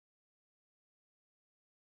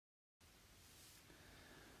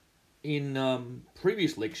In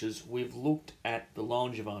previous lectures, we've looked at the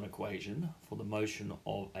Langevin equation for the motion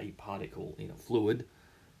of a particle in a fluid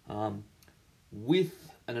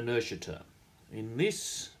with an inertia term. In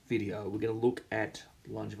this video, we're going to look at the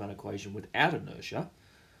Langevin equation without inertia.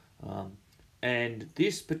 And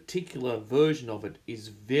this particular version of it is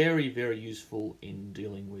very, very useful in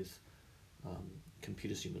dealing with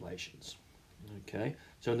computer simulations. Okay,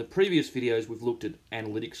 so in the previous videos, we've looked at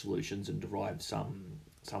analytic solutions and derived some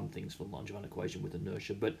things for the Langevin equation with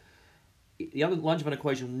inertia, but the other Langevin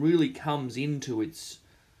equation really comes into its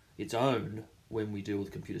own when we deal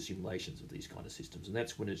with computer simulations of these kind of systems, and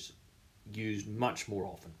that's when it's used much more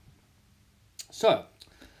often. So,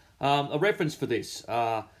 a reference for this.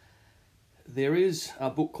 There is a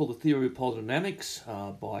book called The Theory of Polar Dynamics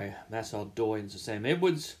by Massard Doy and Sir Sam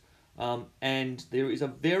Edwards, and there is a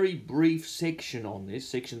very brief section on this,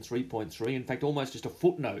 section 3.3, in fact almost just a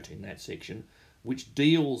footnote in that section, which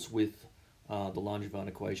deals with the Langevin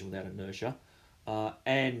equation without inertia.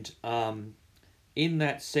 In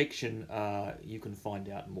that section, you can find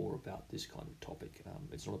out more about this kind of topic.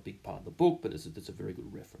 It's not a big part of the book, but it's a very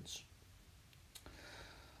good reference.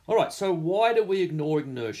 All right, so why do we ignore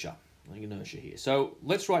inertia here? So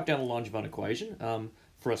let's write down the Langevin equation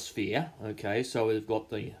for a sphere. Okay, so we've got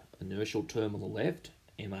the inertial term on the left,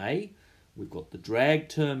 ma. We've got the drag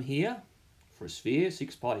term here for a sphere,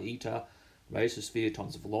 6 pi eta radius of sphere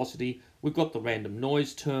times the velocity. We've got the random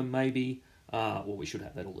noise term maybe, well, we should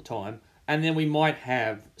have that all the time. And then we might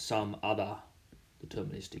have some other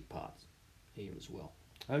deterministic parts here as well.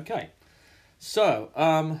 Okay,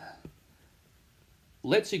 so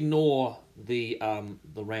let's ignore the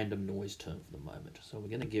random noise term for the moment. So we're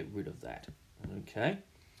going to get rid of that. Okay,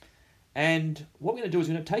 and what we're going to do is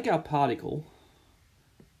we're going to take our particle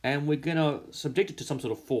and we're going to subject it to some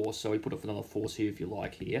sort of force. So we put another force here, if you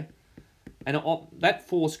like, here. And that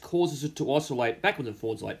force causes it to oscillate backwards and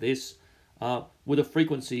forwards like this with a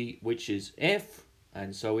frequency which is f,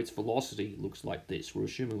 and so its velocity looks like this. We're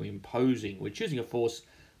assuming we're choosing a force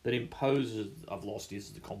that imposes a velocity. This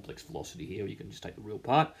is the complex velocity here. You can just take the real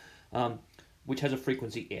part, which has a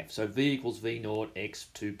frequency f. So v equals v naught x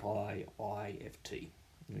 2 pi I ft.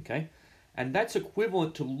 Okay, and that's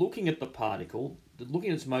equivalent to looking at the particle, looking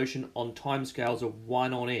at its motion on timescales of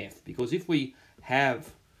 1 on f, because if we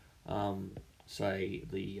have say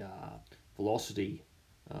the velocity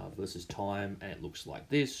versus time, and it looks like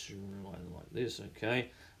this,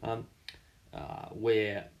 okay,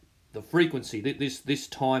 where the frequency, this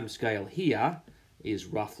time scale here is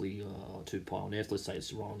roughly 2 pi on f, let's say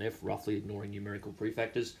it's 1 on f, roughly ignoring numerical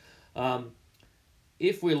prefactors.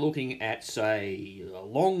 If we're looking at, say, a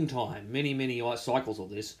long time, many cycles of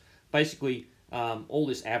this, basically all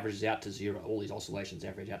this averages out to 0, all these oscillations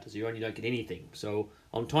average out to 0, and you don't get anything. So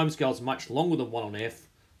on timescales much longer than 1 on f,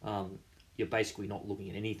 you're basically not looking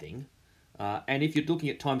at anything. And if you're looking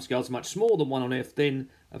at timescales much smaller than 1 on f, then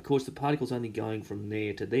of course the particle's only going from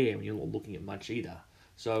there to there, and you're not looking at much either.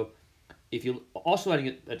 So if you're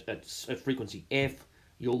oscillating at frequency f,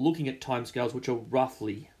 you're looking at timescales which are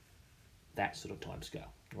roughly that sort of timescale.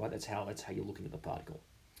 Right? That's how you're looking at the particle.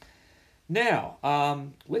 Now,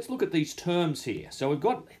 let's look at these terms here. So we've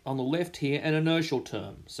got on the left here an inertial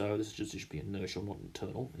term. So this should be inertial, not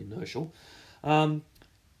internal, inertial. The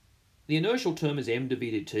inertial term is m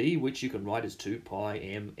dv dt, which you can write as 2 pi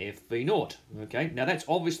m f v naught. Okay, now that's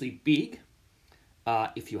obviously big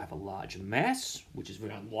if you have a large mass, which is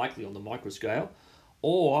very unlikely on the microscale,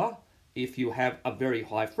 or if you have a very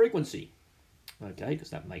high frequency. Okay, because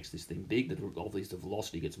that makes this thing big. Obviously the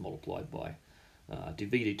velocity gets multiplied by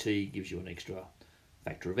dv dt, gives you an extra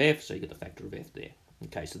factor of f, so you get the factor of f there.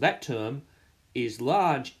 Okay, so that term is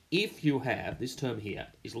large if you have, this term here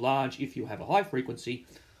is large if you have a high frequency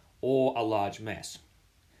or a large mass.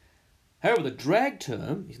 However, the drag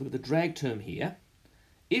term, if you look at the drag term here,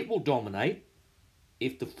 it will dominate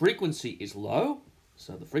if the frequency is low.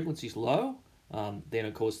 So the frequency is low, then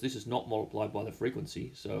of course this is not multiplied by the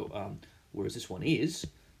frequency, so whereas this one is,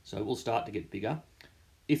 so we'll start to get bigger.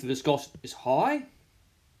 If the viscosity is high,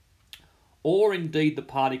 or indeed the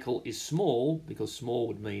particle is small, because small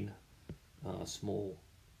would mean small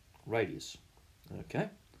radius. Okay.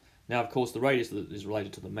 Now, of course, the radius is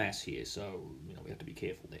related to the mass here, so we have to be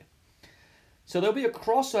careful there. So there'll be a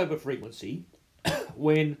crossover frequency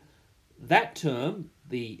when that term,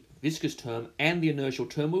 the viscous term, and the inertial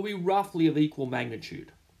term will be roughly of equal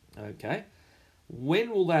magnitude. Okay. When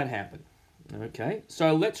will that happen? Okay.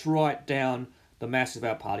 So let's write down the mass of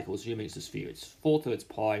our particle, assuming it's a sphere. It's 4/3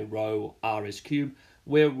 pi rho rs cubed,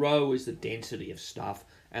 where rho is the density of stuff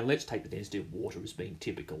and let's take the density of water as being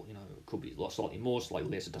typical. You know, it could be slightly more, slightly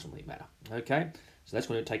less, it doesn't really matter. Okay, so that's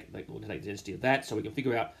going to take the density of that, so we can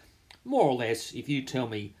figure out more or less, if you tell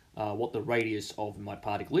me what the radius of my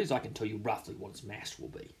particle is, I can tell you roughly what its mass will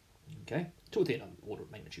be. Okay, to within an order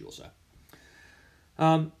of magnitude or so.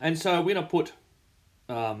 And so we're going to put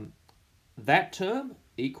that term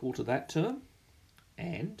equal to that term,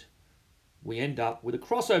 and we end up with a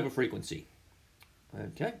crossover frequency.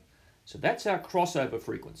 Okay, so that's our crossover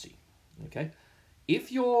frequency. Okay,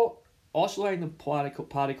 if you're oscillating the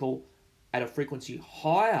particle at a frequency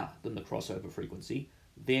higher than the crossover frequency,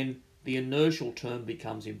 then the inertial term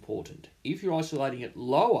becomes important. If you're oscillating it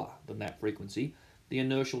lower than that frequency, the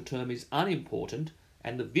inertial term is unimportant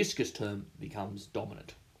and the viscous term becomes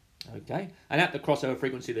dominant. Okay, and at the crossover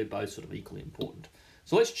frequency, they're both sort of equally important.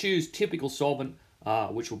 So let's choose typical solvent,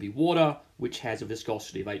 which will be water, which has a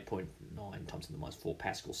viscosity of 8.9 times 10⁻⁴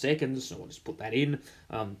 Pascal seconds. So we'll just put that in.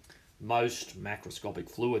 Most macroscopic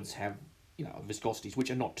fluids have, you know, viscosities which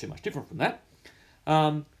are not too much different from that.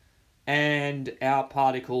 And our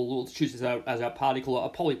particle, we'll choose as our particle a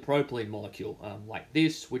polypropylene molecule like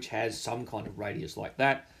this, which has some kind of radius like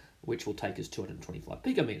that, which will take us 225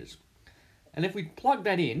 picometers. And if we plug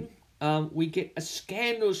that in, we get a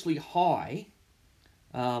scandalously high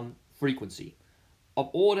frequency of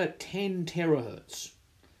order 10 terahertz.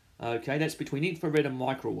 Okay, that's between infrared and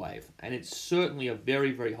microwave, and it's certainly a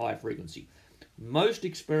very, very high frequency. Most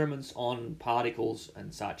experiments on particles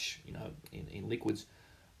and such, you know, in liquids,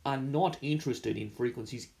 are not interested in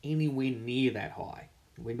frequencies anywhere near that high.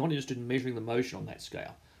 We're not interested in measuring the motion on that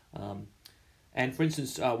scale. And for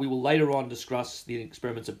instance, we will later on discuss the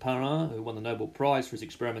experiments of Perrin, who won the Nobel Prize for his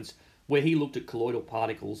experiments, where he looked at colloidal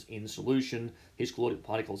particles in solution. His colloidal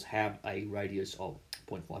particles have a radius of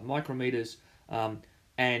 0.5 micrometers.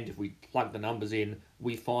 And if we plug the numbers in,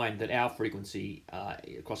 we find that our frequency,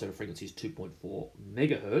 crossover frequency, is 2.4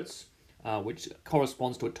 megahertz, which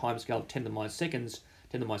corresponds to a timescale of 10⁻⁷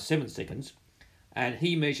 seconds, and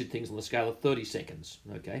he measured things on the scale of 30 seconds.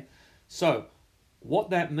 Okay, so what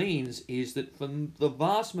that means is that for the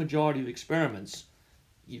vast majority of experiments,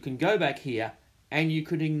 you can go back here and you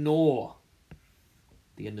could ignore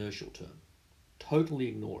the inertial term, totally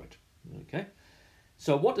ignore it. Okay,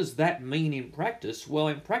 so what does that mean in practice? Well,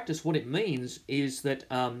 in practice, what it means is that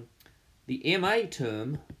the MA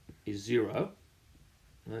term is 0.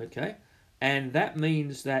 Okay, and that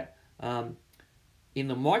means that in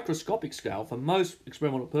the microscopic scale, for most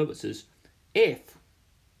experimental purposes, F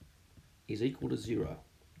is equal to 0.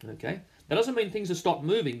 Okay, that doesn't mean things have stopped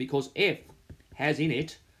moving, because F has in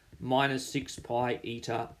it minus 6 pi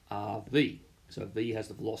eta RV. So V has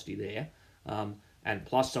the velocity there, and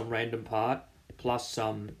plus some random part, plus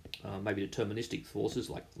some maybe deterministic forces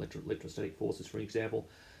like electrostatic forces, for example.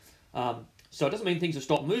 So it doesn't mean things have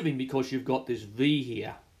stopped moving because you've got this V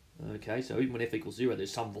here. Okay, so even when F equals 0,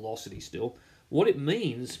 there's some velocity still. What it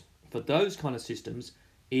means for those kind of systems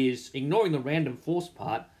is, ignoring the random force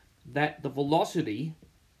part, that the velocity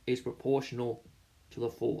is proportional to the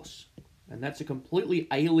force. And that's a completely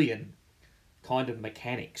alien kind of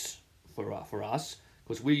mechanics for us,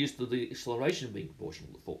 because we're used to the acceleration being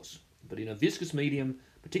proportional to the force. But in a viscous medium,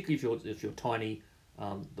 particularly if you're tiny,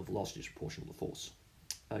 the velocity is proportional to the force.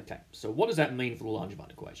 Okay, so what does that mean for the Langevin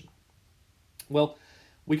equation? Well,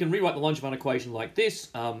 we can rewrite the Langevin equation like this.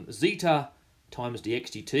 Zeta times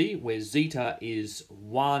dx dt, where zeta is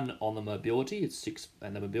 1 on the mobility, it's 6,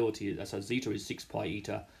 and the mobility, so zeta is 6 pi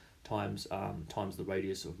eta times the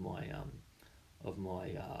radius of my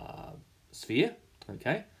sphere.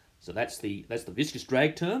 Okay, so that's the viscous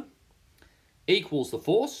drag term, equals the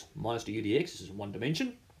force minus du dx, this is in one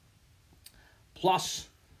dimension, plus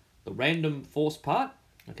the random force part.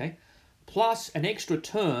 Okay, plus an extra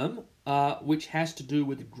term which has to do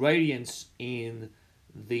with gradients in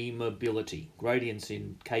the mobility, gradients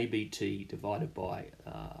in kBt divided by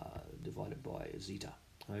zeta.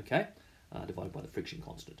 Okay, divided by the friction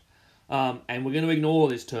constant, and we're going to ignore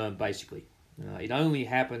this term basically. It only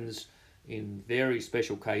happens in very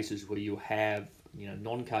special cases where you have, you know,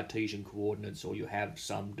 non-Cartesian coordinates, or you have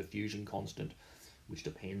some diffusion constant which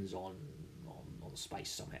depends on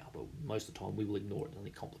space somehow. But most of the time we will ignore it. It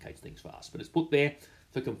only complicates things for us. But it's put there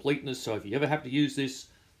for completeness, so if you ever have to use this,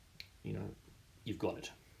 you know, you've got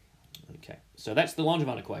it. Okay, so that's the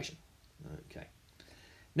Langevin equation. Okay,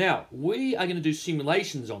 now we are going to do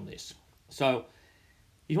simulations on this. So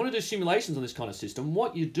if you want to do simulations on this kind of system,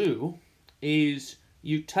 what you do is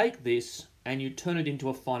you take this and you turn it into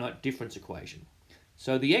a finite difference equation.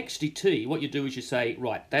 So the x dt, what you do is you say,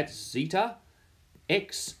 right, that's zeta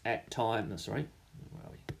x at time, no, sorry, where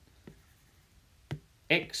are we?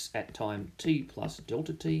 x at time t plus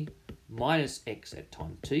delta t minus x at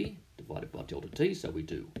time t divided by delta t. So we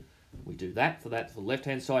do that for the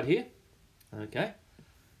left-hand side here. Okay,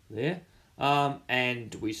 there.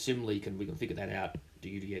 And we similarly can figure that out. Du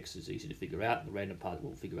dx is easy to figure out. The random part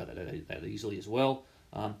will figure out that easily as well.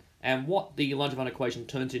 And what the Langevin equation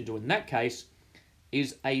turns into in that case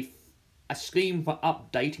is a scheme for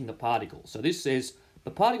updating the particle. So this says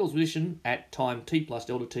the particle's position at time t plus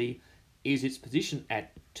delta t is its position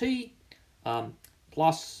at t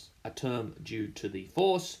plus a term due to the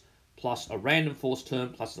force plus a random force term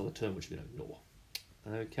plus another term which we're going to ignore.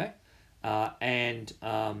 Okay,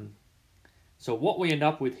 so what we end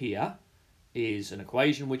up with here is an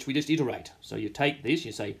equation which we just iterate. So you take this,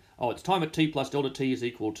 you say, oh, its time at t plus delta t is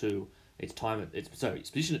equal to its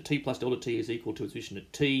position at t plus delta t is equal to its position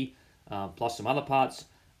at t plus some other parts,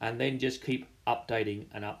 and then just keep updating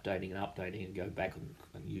and updating and updating and go back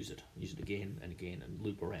and use it again and again and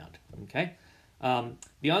loop around. Okay.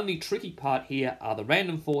 The only tricky part here are the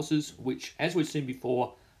random forces, which, as we've seen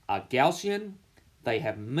before, are Gaussian. They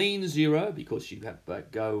have mean zero because you have to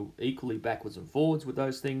go equally backwards and forwards with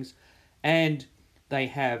those things, and they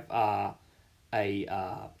have a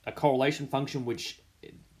correlation function which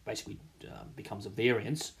basically becomes a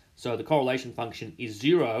variance. So the correlation function is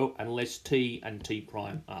 0 unless t and t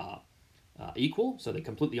prime are equal. So they're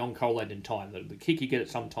completely uncorrelated in time. The kick you get at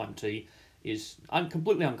some time t is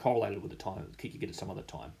completely uncorrelated with the kick you get at some other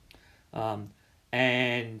time.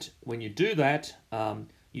 And when you do that,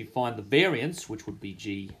 you find the variance, which would be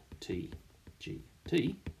gt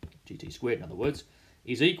squared, in other words,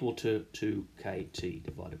 is equal to 2kt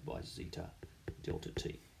divided by zeta delta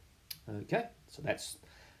t. Okay, so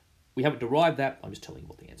we haven't derived that, I'm just telling you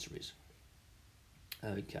what the answer is.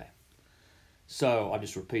 Okay, so I've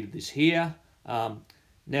just repeated this here.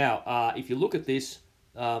 Now, if you look at this,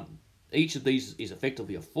 each of these is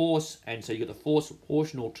effectively a force, and so you get the force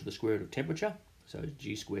proportional to the square root of temperature, so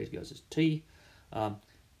g squared goes as t,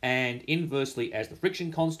 and inversely as the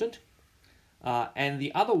friction constant. And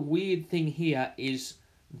the other weird thing here is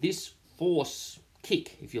this force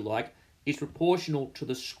kick, if you like, is proportional to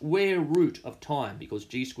the square root of time, because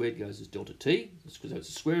g squared goes as delta t, so it's the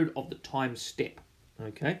square root of the time step.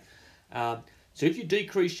 Okay, so if you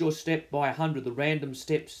decrease your step by 100, the random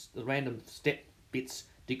step bits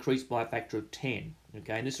decrease by a factor of 10.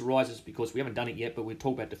 Okay, and this arises because we haven't done it yet, but we'll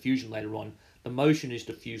talk about diffusion later on. The motion is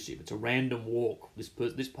diffusive. It's a random walk. This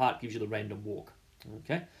part gives you the random walk.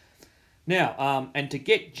 Okay. Now, and to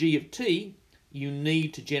get g of t, you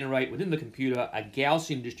need to generate within the computer a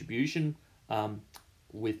Gaussian distribution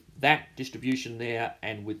with that distribution there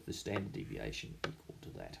and with the standard deviation equal to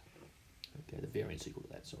that. Okay, the variance equal to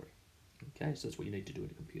that, sorry. Okay, so that's what you need to do in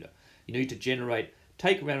a computer. You need to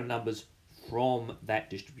take random numbers from that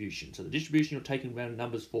distribution. So the distribution you're taking random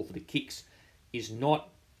numbers for the kicks is not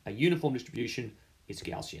a uniform distribution, it's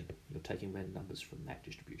Gaussian. You're taking random numbers from that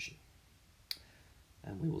distribution.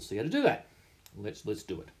 And we will see how to do that. Let's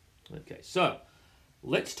do it. Okay, so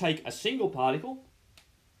let's take a single particle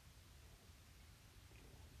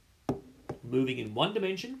moving in one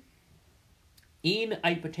dimension in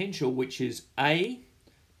a potential which is A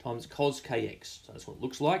times cos kx. So that's what it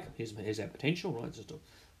looks like. Here's our potential, right? It's just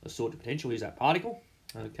a sort of potential. Here's our particle.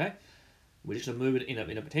 Okay, we're just going to move it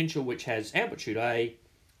in a potential which has amplitude A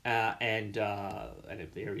and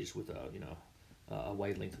it varies with a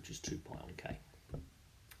wavelength which is 2 pi on k.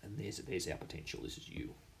 And there's our potential. This is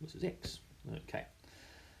u. This is x. Okay.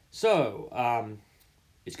 So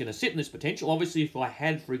it's going to sit in this potential. Obviously, if I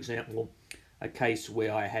had, for example, a case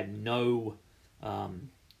where I had no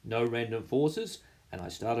random forces and I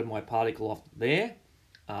started my particle off there,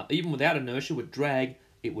 even without inertia, with drag,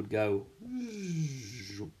 it would go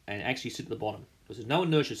and actually sit at the bottom because there's no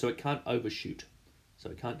inertia, so it can't overshoot. So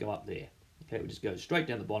it can't go up there. Okay, it would just go straight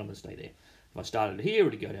down the bottom and stay there. If I started here, it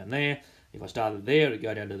would go down there. If I started there, it would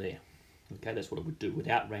go down to there. Okay, that's what it would do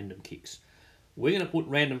without random kicks. We're going to put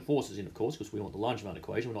random forces in, of course, because we want the Langevin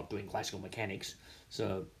equation. We're not doing classical mechanics,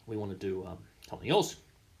 so we want to do something else.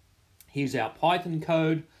 Here's our Python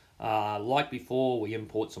code. Like before, we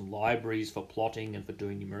import some libraries for plotting and for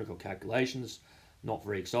doing numerical calculations. Not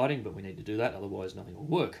very exciting, but we need to do that, otherwise nothing will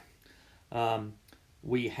work.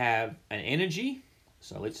 We have an energy.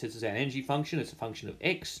 So this is our energy function. It's a function of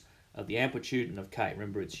x, of the amplitude, and of k.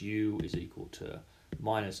 Remember, it's u is equal to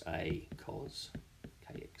minus a cos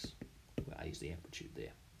kx, where a is the amplitude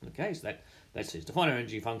there. Okay, so that says define our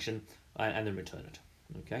energy function and then return it.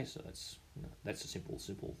 Okay, so that's a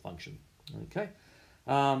simple function. Okay,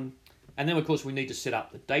 and then of course we need to set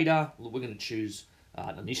up the data. We're going to choose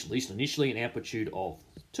initially an amplitude of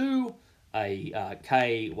 2, a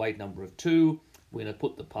k wave number of 2, We're going to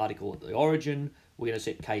put the particle at the origin. We're going to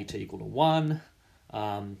set kT equal to 1.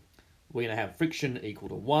 We're going to have friction equal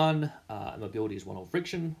to 1. Mobility is 1 over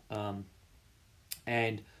friction.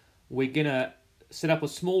 And we're going to set up a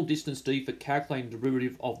small distance d for calculating the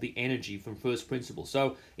derivative of the energy from first principle.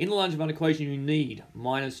 So in the Langevin equation, you need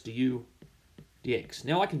minus du dx.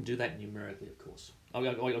 Now I can do that numerically, of course. I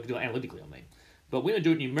can do it analytically, I mean. But we're going to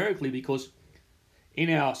do it numerically because in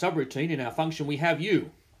our subroutine, in our function, we have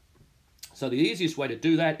u. So the easiest way to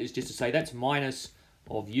do that is just to say that's minus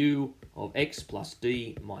of u of x plus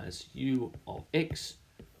d minus u of x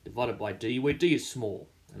divided by d, where d is small.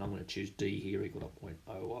 And I'm going to choose d here equal to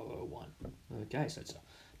 0.0001. Okay, so it's a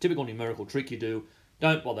typical numerical trick you do.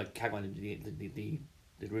 Don't bother calculating the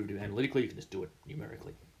derivative analytically, you can just do it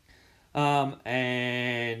numerically.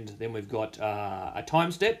 And then we've got a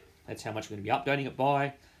time step. That's how much we're going to be updating it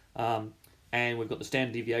by. And we've got the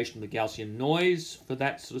standard deviation of the Gaussian noise for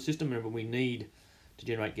that sort of system. Remember, we need to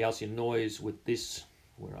generate Gaussian noise with this,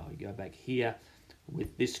 where are we, go back here,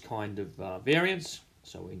 with this kind of variance.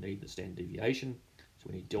 So we need the standard deviation. So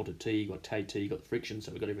we need delta t, got kT, got the friction,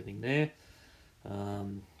 so we've got everything there.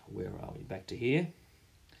 Where are we? Back to here.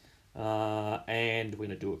 And we're going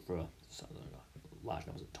to do it for large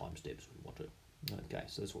numbers of time steps if we want to. Okay,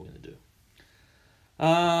 so that's what we're going to do.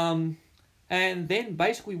 And then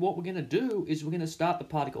basically what we're going to do is we're going to start the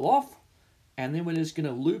particle off, and then we're just going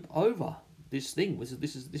to loop over this thing. This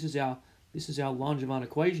is our Langevin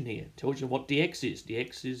equation here. It tells you what dx is.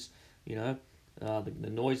 Dx is, you know, the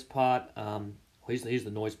noise part. Here's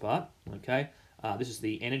the noise part. Okay, this is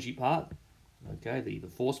the energy part. Okay, the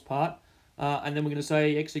force part. And then we're going to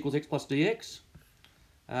say x equals x plus dx.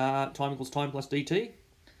 Time equals time plus dt.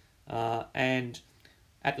 And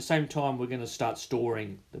at the same time, we're going to start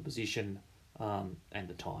storing the position and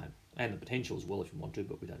the time and the potential as well if you want to,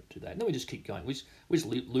 but we don't do that. And then we just keep going. We just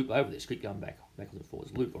loop over this, keep going backwards and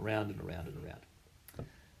forwards, loop around and around and around.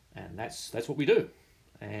 And that's what we do.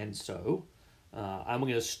 And so, and we're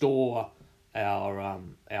going to store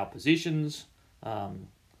our positions and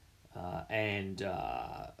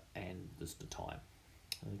this the time.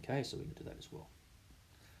 Okay, so we can do that as well.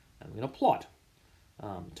 And we're going to plot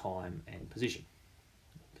time and position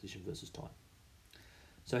versus time.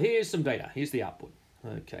 So here's some data. Here's the output.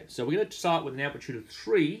 Okay, so we're going to start with an amplitude of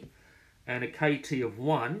 3 and a kT of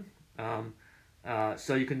 1.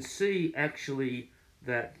 So you can see actually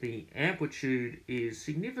that the amplitude is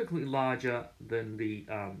significantly larger than the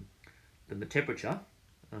temperature,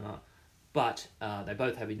 but they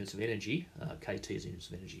both have units of energy. kT is units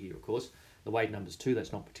of energy here, of course. The wave numbers too.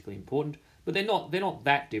 That's not particularly important, but they're not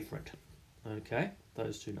that different. Okay,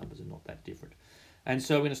 those two numbers are not that different. And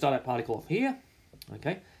so we're going to start our particle off here.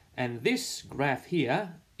 Okay, and this graph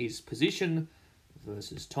here is position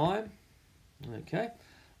versus time. Okay,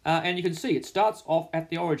 and you can see it starts off at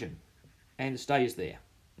the origin and stays there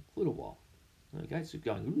for a little while. Okay, so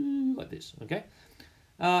going like this. Okay,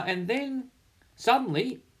 and then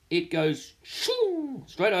suddenly it goes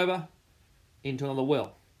straight over into another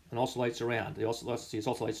well and oscillates around. The oscillates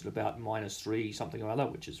at about -3 something or other,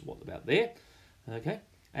 which is what about there. Okay,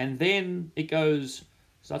 and then it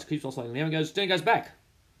keeps oscillating there and then it goes back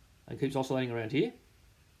and keeps oscillating around here.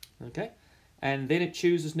 Okay, and then it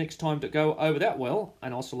chooses next time to go over that well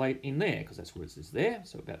and oscillate in there because that's where it is there.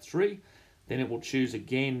 So about 3. Then it will choose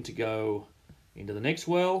again to go into the next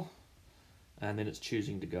well, and then it's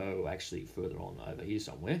choosing to go actually further on over here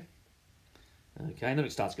somewhere. Okay, and then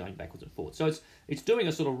it starts going backwards and forwards. So it's doing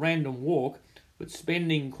a sort of random walk, but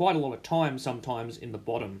spending quite a lot of time sometimes in the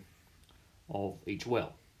bottom of each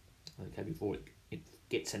well. Okay, before it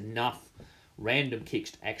gets enough random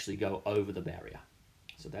kicks to actually go over the barrier.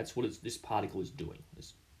 So that's what this particle is doing.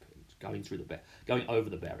 It's going going over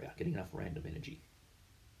the barrier, getting enough random energy.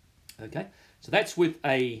 Okay, so that's with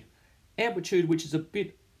a amplitude which is a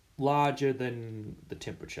bit larger than the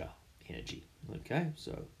temperature energy. Okay,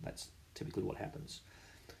 so that's typically what happens.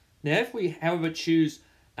 Now, if we, however, choose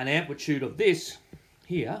an amplitude of this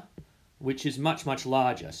here, which is much, much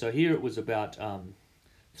larger. So here it was about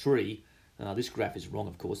 3. This graph is wrong,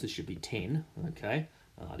 of course. This should be 10. Okay,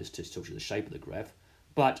 this just tells you the shape of the graph.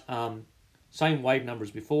 But same wave number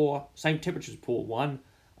as before, same temperature as port 1.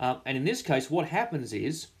 And in this case, what happens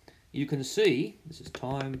is, you can see, this is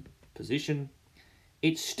time, position,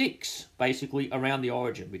 it sticks basically around the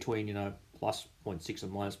origin between, you know, plus 0.6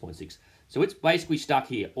 and minus 0.6. So it's basically stuck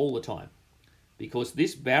here all the time because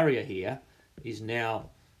this barrier here is now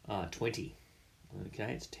 20.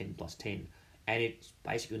 Okay, it's 10 plus 10. And it's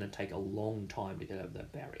basically going to take a long time to get over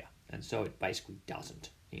that barrier. And so it basically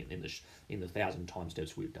doesn't in the 1,000 time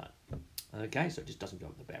steps we've done. Okay, so it just doesn't go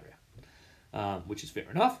over the barrier, which is fair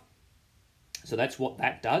enough. So that's what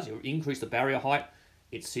that does. You increase the barrier height,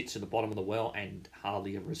 it sits at the bottom of the well and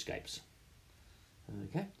hardly ever escapes.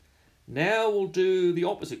 Okay. Now we'll do the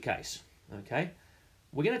opposite case. Okay.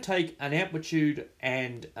 We're going to take an amplitude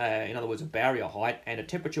and, in other words, a barrier height and a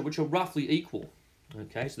temperature which are roughly equal.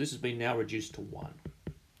 Okay, so this has been now reduced to 1.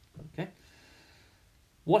 Okay.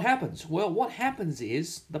 What happens? Well, what happens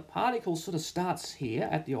is the particle sort of starts here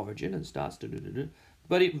at the origin and starts to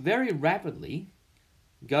but it very rapidly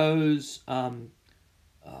goes,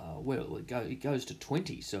 it goes to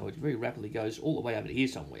 20, so it very rapidly goes all the way over to here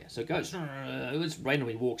somewhere. So it goes, it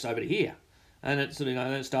randomly walks over to here, and it sort of,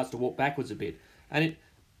 then it starts to walk backwards a bit, and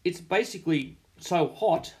it's basically so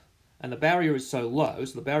hot, and the barrier is so low,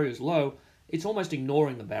 so the barrier is low, it's almost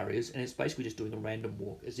ignoring the barriers, and it's basically just doing a random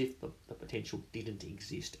walk as if the potential didn't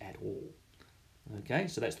exist at all. Okay,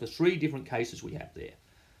 so that's the 3 different cases we have there.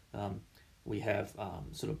 We have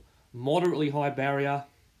sort of moderately high barrier.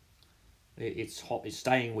 It's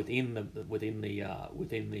staying within the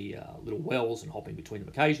little wells and hopping between them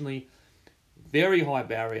occasionally. Very high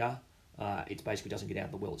barrier. It basically doesn't get out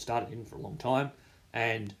of the well it started in for a long time.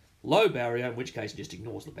 And low barrier, in which case it just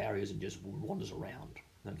ignores the barriers and just wanders around.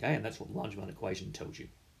 Okay, and that's what the Langevin equation tells you.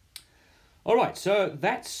 All right, so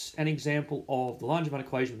that's an example of the Langevin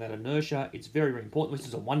equation without inertia. It's very, very important. This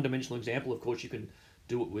is a one-dimensional example. Of course, you can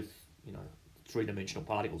do it with 3-dimensional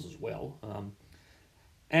particles as well.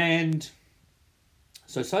 And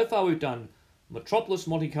so far we've done Metropolis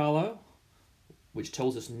Monte Carlo, which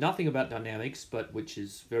tells us nothing about dynamics, but which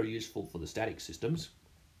is very useful for the static systems,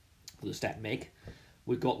 for the stat mech.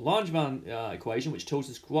 We've got Langevin equation, which tells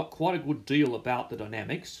us quite a good deal about the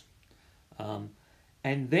dynamics.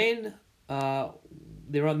 And then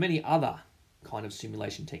there are many other kind of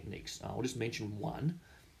simulation techniques. I'll just mention one,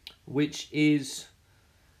 which is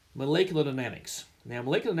molecular dynamics. Now,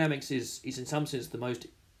 molecular dynamics is in some sense the most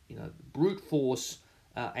brute force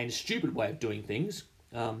and stupid way of doing things,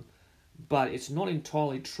 but it's not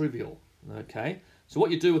entirely trivial. Okay, so what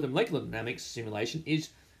you do with a molecular dynamics simulation is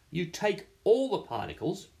you take all the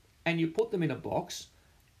particles and you put them in a box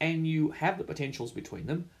and you have the potentials between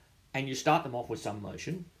them and you start them off with some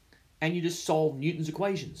motion and you just solve Newton's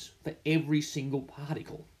equations for every single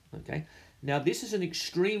particle. Okay. Now this is an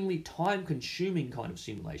extremely time-consuming kind of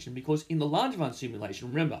simulation because in the Langevin simulation,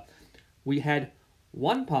 remember, we had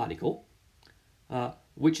one particle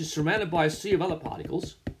which is surrounded by a sea of other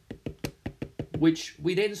particles, which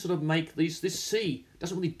we then sort of make this sea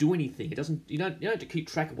doesn't really do anything. It doesn't. You don't have to keep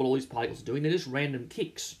track of what all these particles are doing. They're just random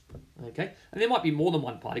kicks. Okay, and there might be more than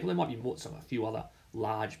one particle. There might be a few other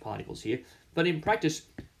large particles here. But in practice,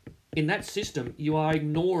 in that system, you are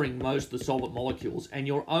ignoring most of the solvent molecules, and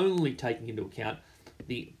you're only taking into account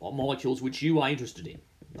the molecules which you are interested in.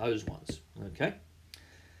 Those ones. Okay.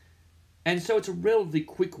 And so it's a relatively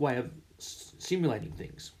quick way of simulating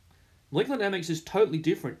things. Molecular dynamics is totally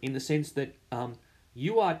different in the sense that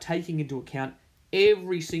you are taking into account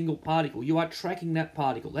every single particle. You are tracking that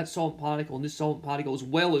particle, that solvent particle, and this solvent particle, as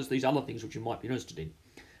well as these other things which you might be interested in.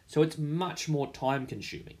 So it's much more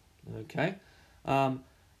time-consuming. Okay,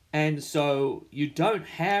 and so you don't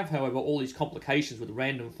have, however, all these complications with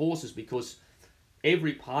random forces because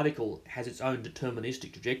every particle has its own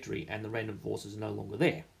deterministic trajectory, and the random forces are no longer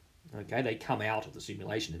there. Okay, they come out of the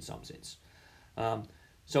simulation in some sense.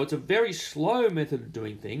 So it's a very slow method of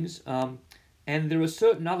doing things, and there are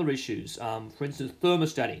certain other issues. For instance,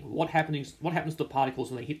 thermostating. What happens to the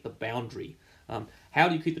particles when they hit the boundary? How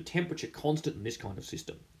do you keep the temperature constant in this kind of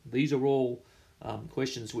system? These are all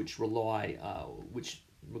questions which require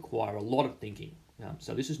a lot of thinking.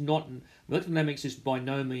 So this is not molecular dynamics is by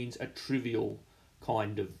no means a trivial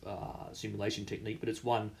kind of simulation technique, but it's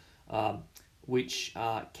one which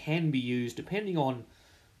can be used depending on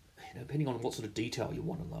what sort of detail you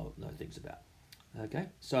want to know things about. Okay,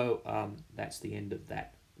 so that's the end of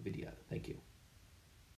that video.